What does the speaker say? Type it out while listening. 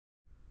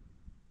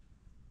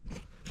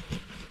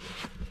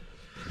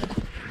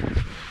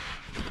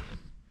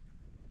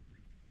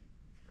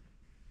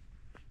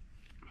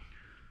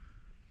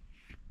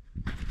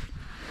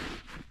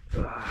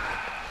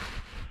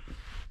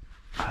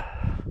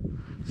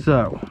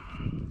So,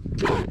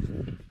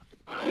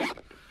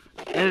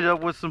 ended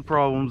up with some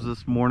problems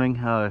this morning.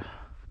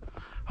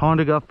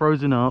 Honda got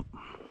frozen up.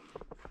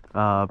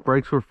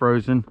 Brakes were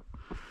frozen.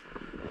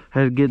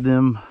 Had to get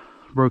them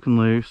broken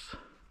loose.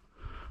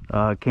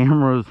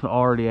 Camera's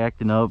already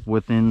acting up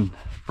within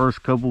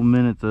first couple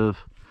minutes of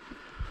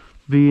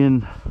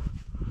being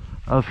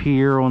up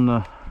here on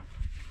the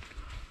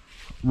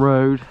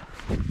road.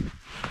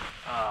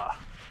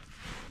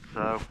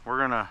 So we're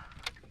gonna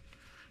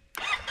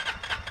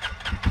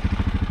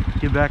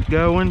get back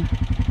going,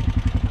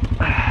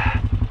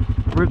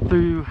 rip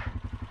through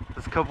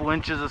this couple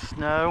inches of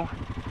snow,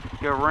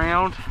 go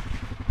around,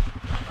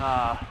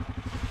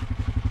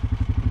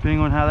 depending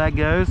on how that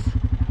goes.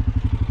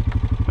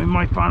 We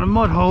might find a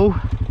mud hole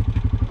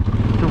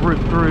to rip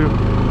through.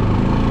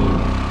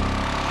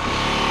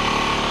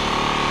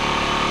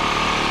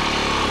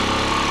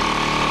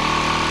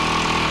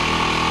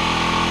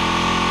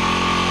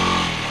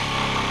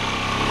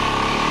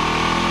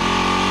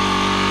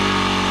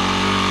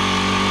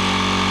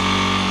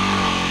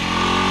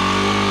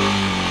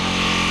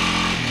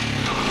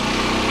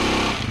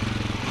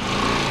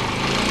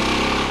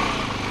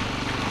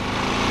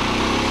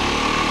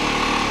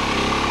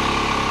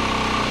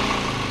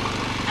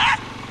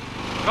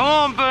 Come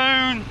on,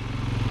 Boone.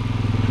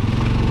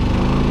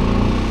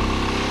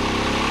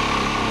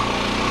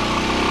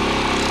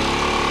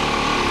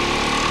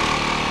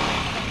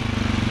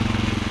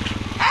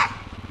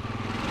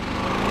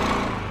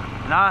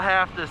 And I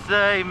have to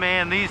say,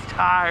 man, these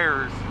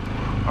tires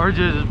are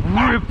just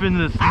ripping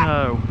the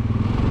snow.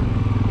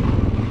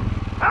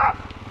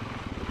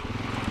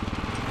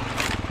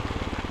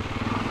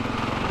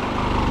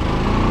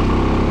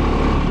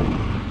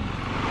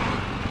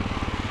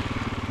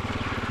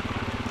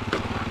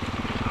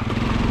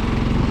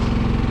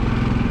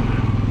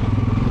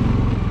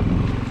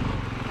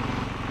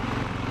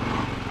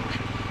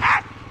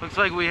 Looks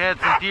like we had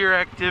some deer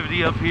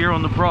activity up here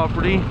on the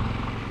property.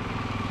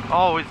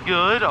 Always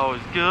good,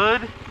 always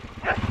good.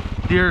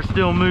 Deer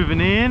still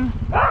moving in.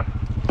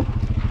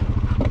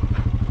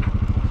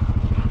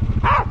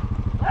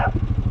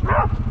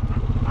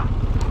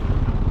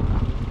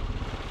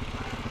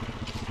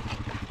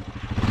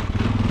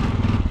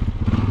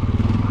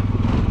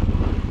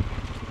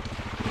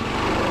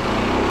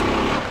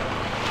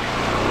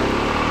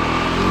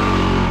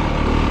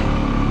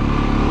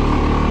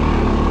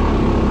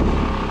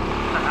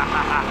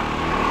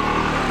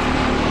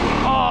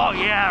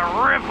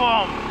 Rip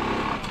them!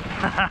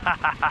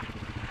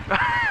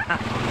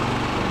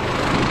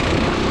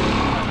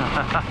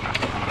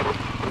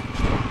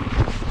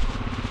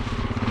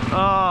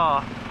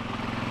 Oh.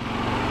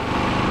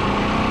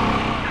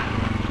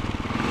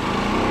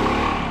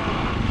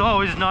 It's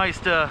always nice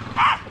to,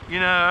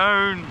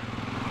 own,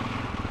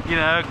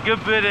 a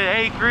good bit of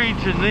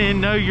acreage and then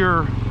know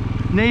your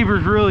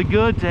neighbor's really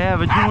good to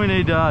have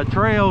adjoining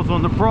trails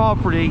on the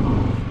property.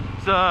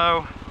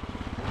 So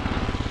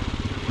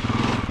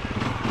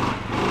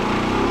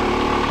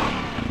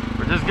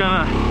just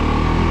gonna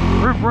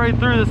rip right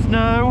through the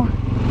snow.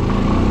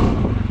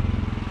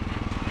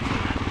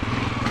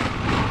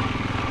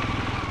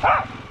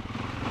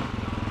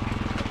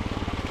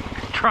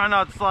 Try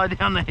not to slide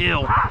down the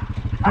hill.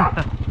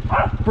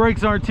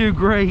 Brakes aren't too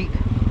great,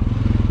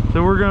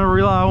 so we're gonna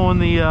rely on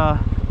the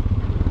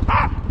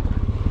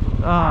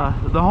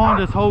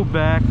Honda's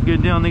holdback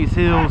getting down these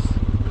hills.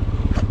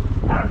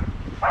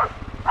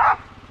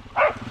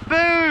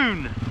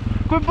 Boone,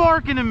 quit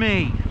barking at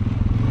me.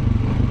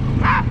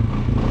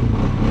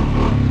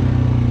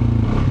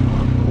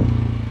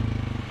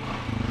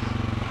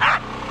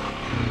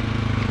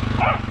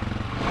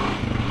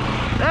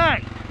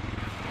 Hey!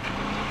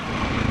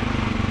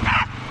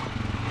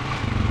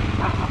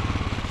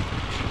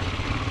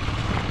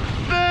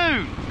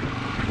 Boone!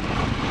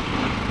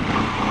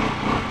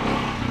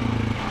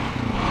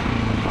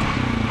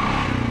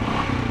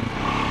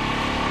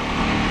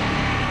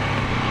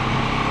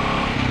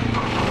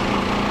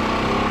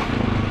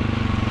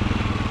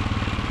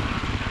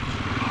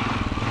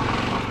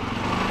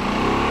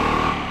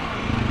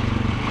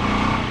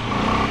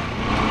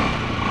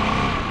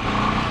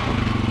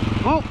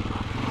 Oh!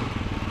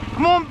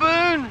 Come on,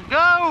 Boone!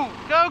 Go!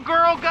 Go,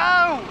 girl,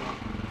 go!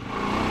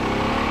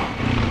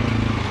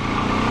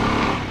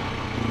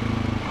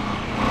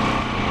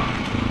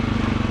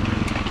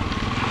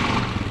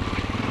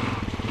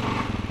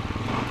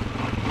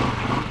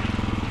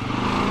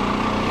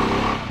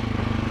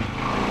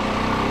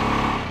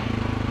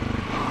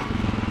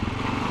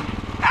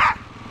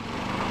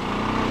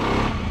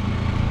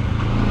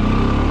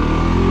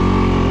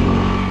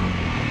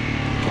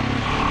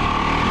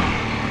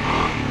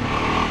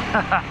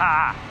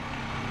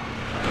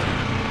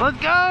 Let's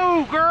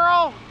go,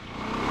 girl!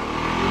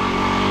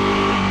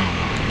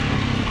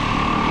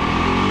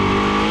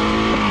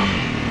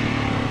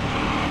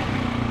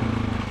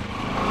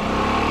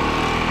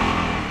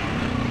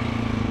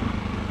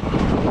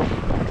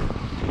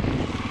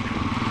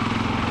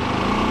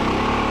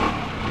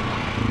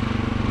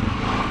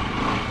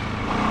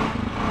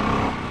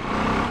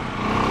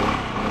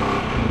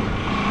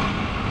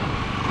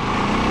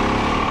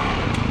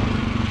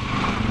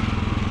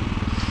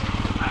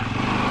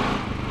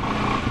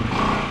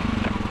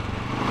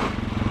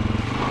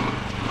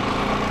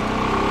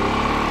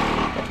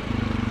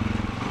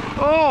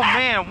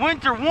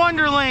 winter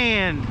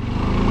wonderland.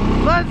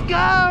 Let's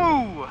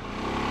go.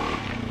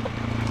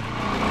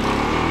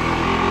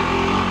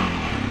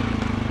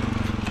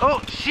 Oh,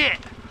 shit.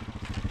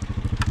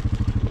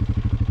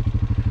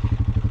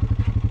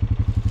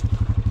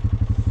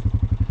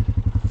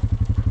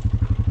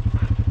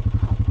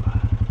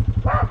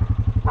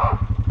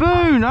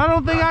 Boone, I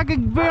don't think I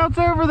could bounce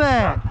over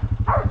that.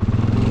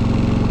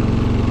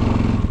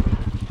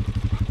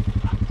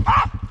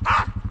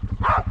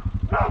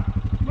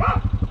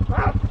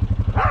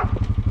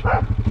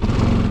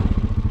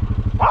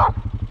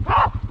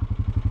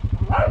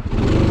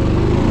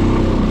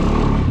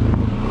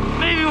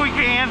 Maybe we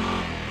can.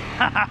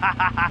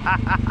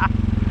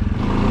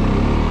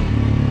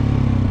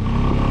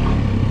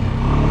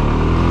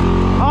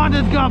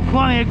 Honda's got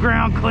plenty of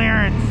ground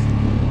clearance.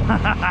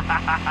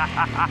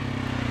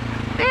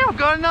 Damn,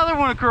 got another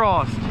one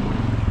across.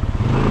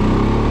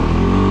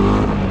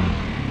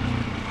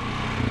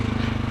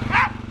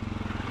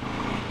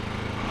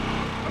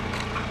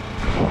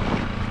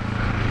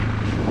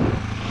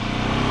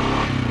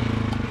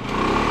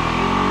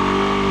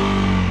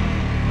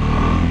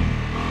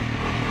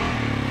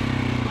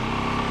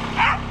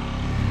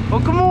 Oh,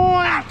 come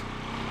on.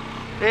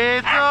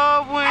 It's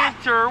a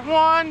winter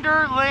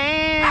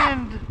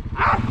wonderland.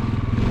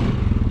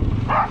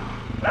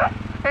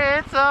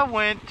 It's a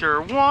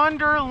winter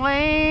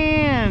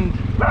wonderland.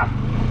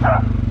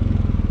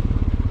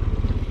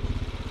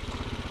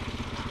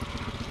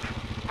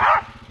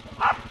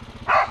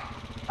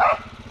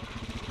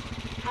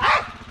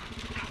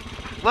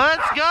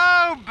 Let's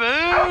go,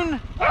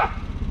 Boone.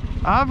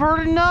 I've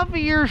heard enough of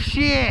your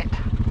shit.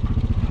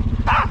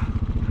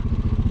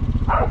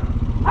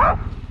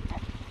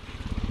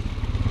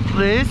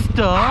 This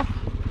stuff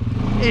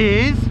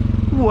is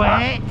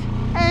wet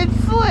and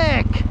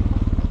slick.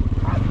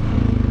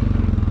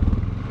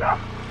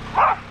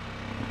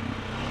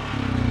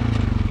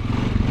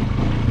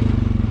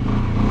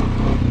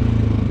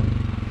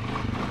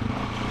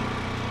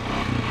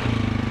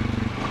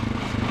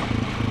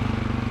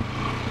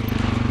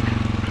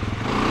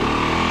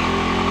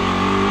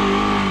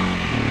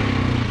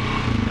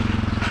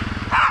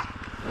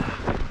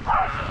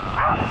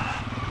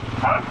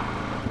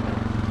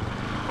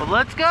 Well,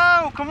 let's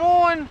go. Come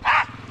on.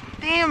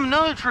 Damn,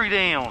 another tree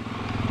down.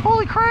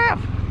 Holy crap.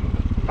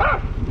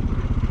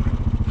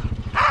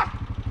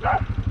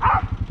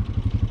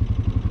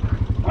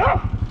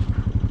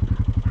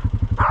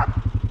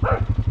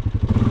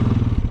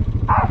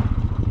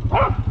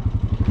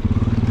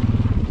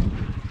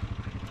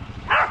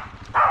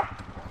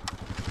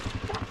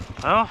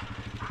 Well.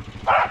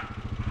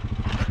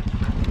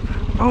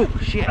 Oh,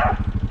 shit.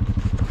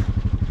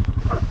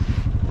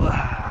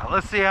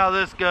 Let's see how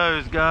this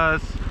goes,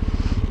 guys.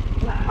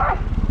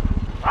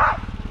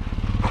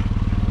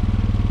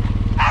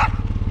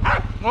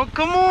 Well,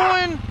 come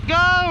on,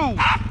 go.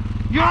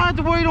 You don't have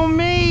to wait on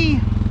me.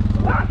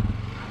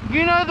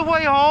 You know the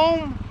way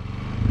home.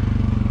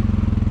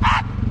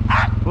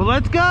 Well,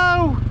 let's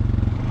go.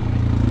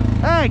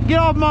 Hey, get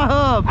off my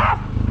hub.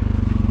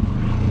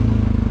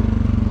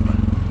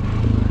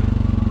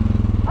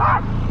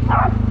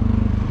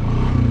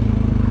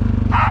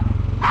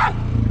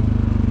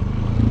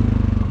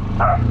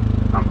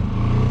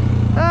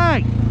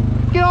 Hey,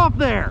 get off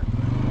there.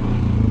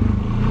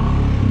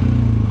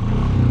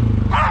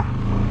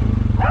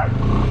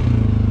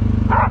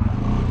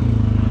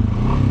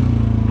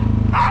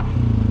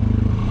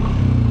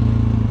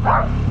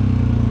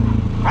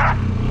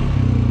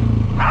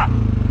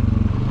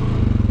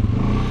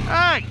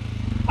 Hey,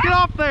 get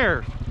off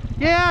there.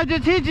 Yeah, I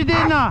just hit you,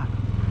 didn't I?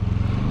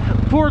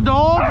 Poor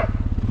dog.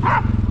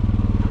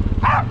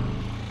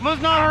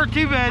 Must not hurt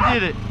too bad,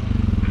 did it?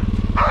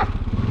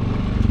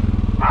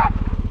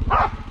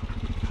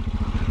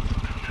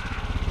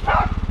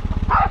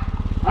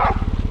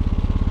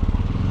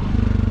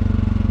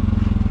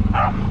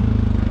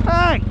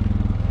 Hey,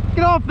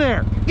 get off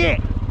there. Get.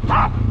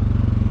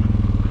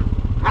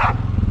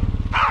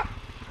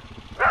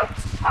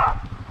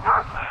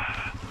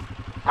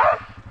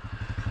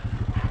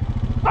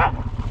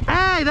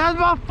 Hey, that's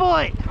my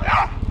foot.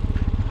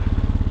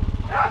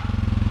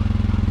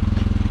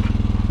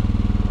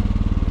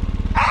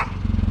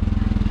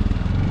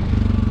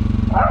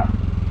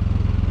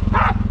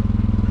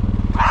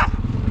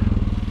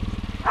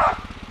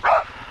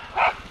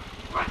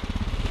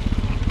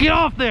 Get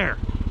off there.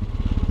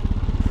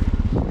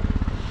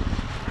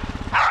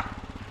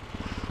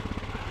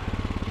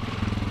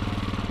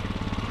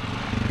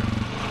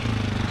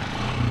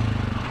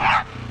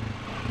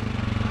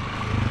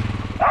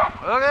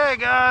 Okay,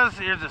 guys,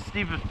 here's the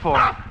steepest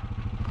part.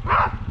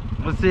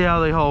 Let's see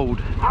how they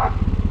hold.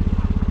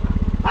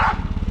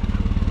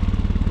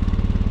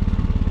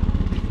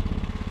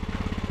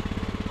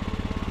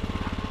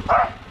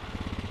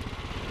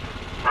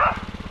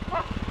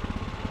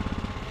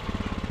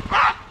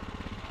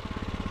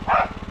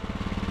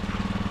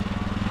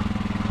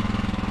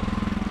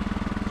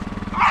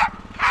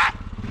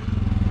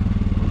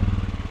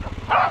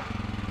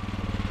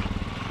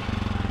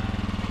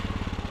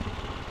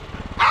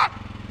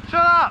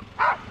 Shut up!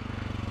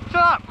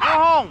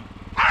 home.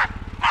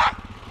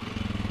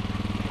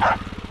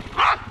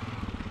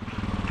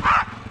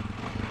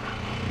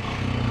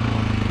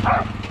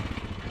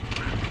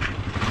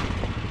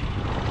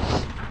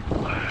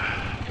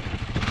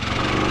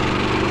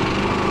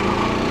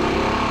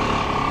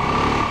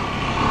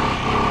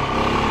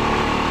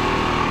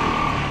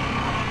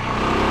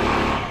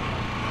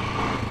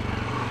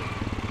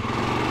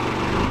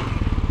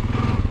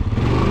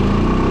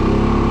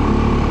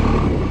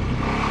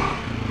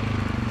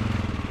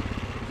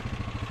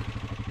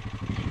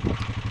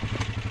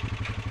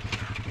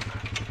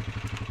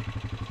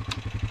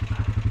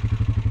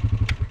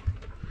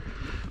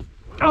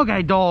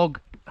 Okay,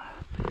 dog,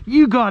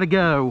 you gotta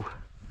go.